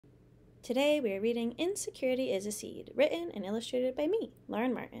Today we are reading Insecurity is a Seed, written and illustrated by me,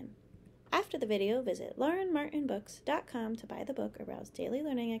 Lauren Martin. After the video, visit laurenmartinbooks.com to buy the book or browse daily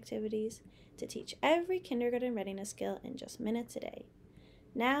learning activities to teach every kindergarten readiness skill in just minutes a day.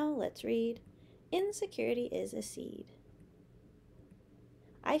 Now let's read Insecurity is a Seed.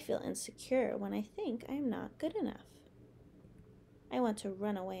 I feel insecure when I think I am not good enough. I want to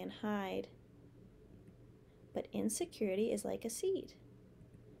run away and hide. But insecurity is like a seed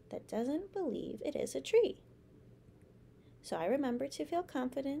that doesn't believe it is a tree. So I remember to feel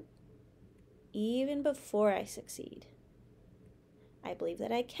confident even before I succeed. I believe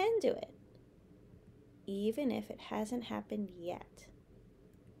that I can do it, even if it hasn't happened yet.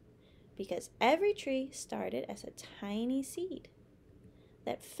 Because every tree started as a tiny seed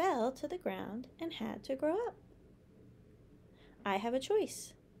that fell to the ground and had to grow up. I have a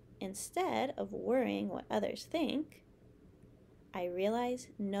choice. Instead of worrying what others think, I realize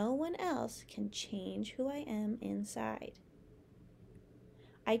no one else can change who I am inside.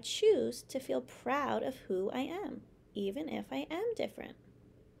 I choose to feel proud of who I am, even if I am different.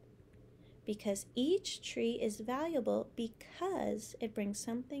 Because each tree is valuable because it brings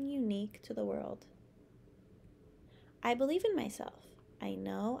something unique to the world. I believe in myself. I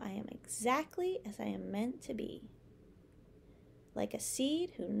know I am exactly as I am meant to be. Like a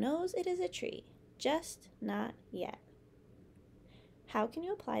seed who knows it is a tree, just not yet. How can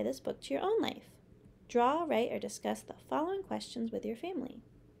you apply this book to your own life? Draw, write, or discuss the following questions with your family.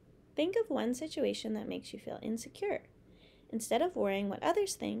 Think of one situation that makes you feel insecure. Instead of worrying what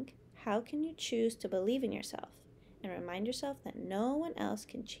others think, how can you choose to believe in yourself and remind yourself that no one else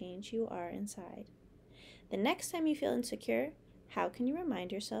can change who you are inside? The next time you feel insecure, how can you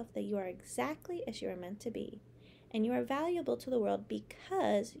remind yourself that you are exactly as you are meant to be, and you are valuable to the world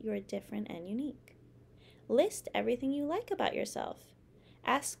because you are different and unique? List everything you like about yourself.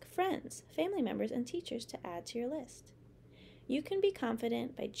 Ask friends, family members, and teachers to add to your list. You can be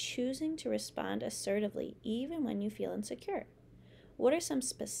confident by choosing to respond assertively even when you feel insecure. What are some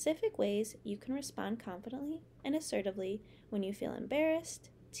specific ways you can respond confidently and assertively when you feel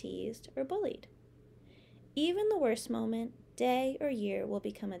embarrassed, teased, or bullied? Even the worst moment, day, or year will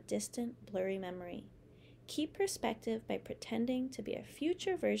become a distant, blurry memory. Keep perspective by pretending to be a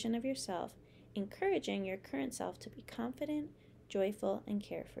future version of yourself, encouraging your current self to be confident, joyful, and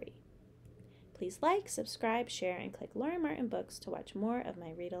carefree. Please like, subscribe, share, and click Lauren Martin Books to watch more of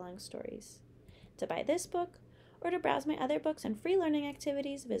my read-along stories. To buy this book or to browse my other books and free learning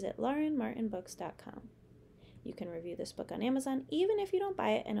activities, visit laurenmartinbooks.com. You can review this book on Amazon even if you don't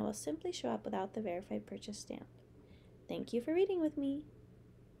buy it, and it will simply show up without the verified purchase stamp. Thank you for reading with me.